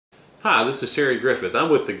Hi, this is Terry Griffith. I'm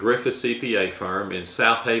with the Griffith CPA firm in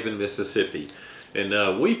South Haven, Mississippi.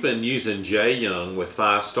 And we've been using Jay Young with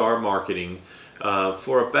 5-Star Marketing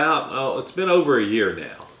for about, it's been over a year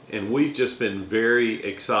now. And we've just been very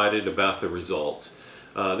excited about the results.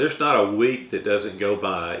 There's not a week that doesn't go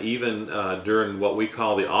by, even during what we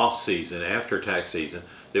call the off season, after tax season,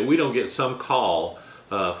 that we don't get some call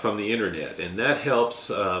from the internet. And that helps,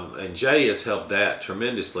 and Jay has helped that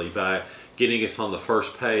tremendously by getting us on the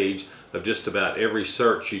first page of just about every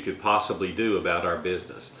search you could possibly do about our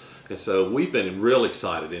business. And so we've been real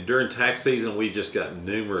excited. And during tax season, we've just gotten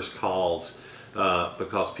numerous calls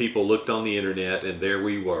because people looked on the internet and there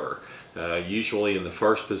we were. Usually in the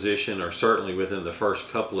first position, or certainly within the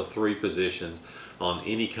first couple of 3 positions on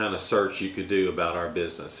any kind of search you could do about our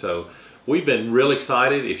business. So we've been real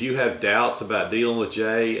excited. If you have doubts about dealing with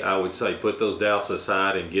Jay, I would say put those doubts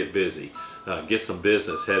aside and get busy. Get some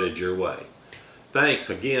business headed your way. Thanks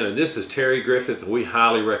again, and this is Terry Griffith, and we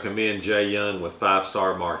highly recommend Jay Young with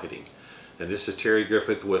 5-Star Marketing. And this is Terry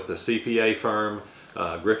Griffith with the CPA firm,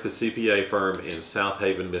 Griffith CPA firm in South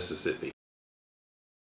Haven, Mississippi.